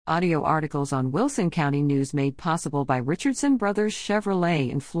Audio articles on Wilson County News made possible by Richardson Brothers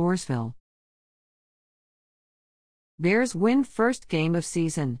Chevrolet in Floresville. Bears win first game of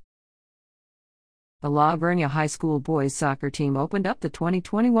season. The La Vernia High School boys soccer team opened up the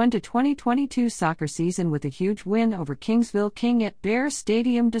 2021-2022 soccer season with a huge win over Kingsville King at Bears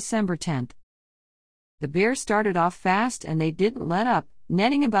Stadium December 10th. The Bears started off fast and they didn't let up,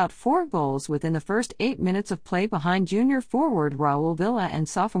 netting about 4 goals within the first 8 minutes of play behind junior forward Raul Villa and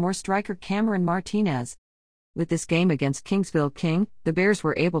sophomore striker Cameron Martinez. With this game against Kingsville King, the Bears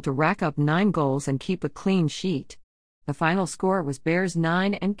were able to rack up 9 goals and keep a clean sheet. The final score was Bears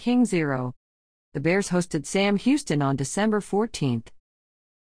 9 and King 0. The Bears hosted Sam Houston on December 14th.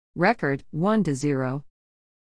 Record 1-0.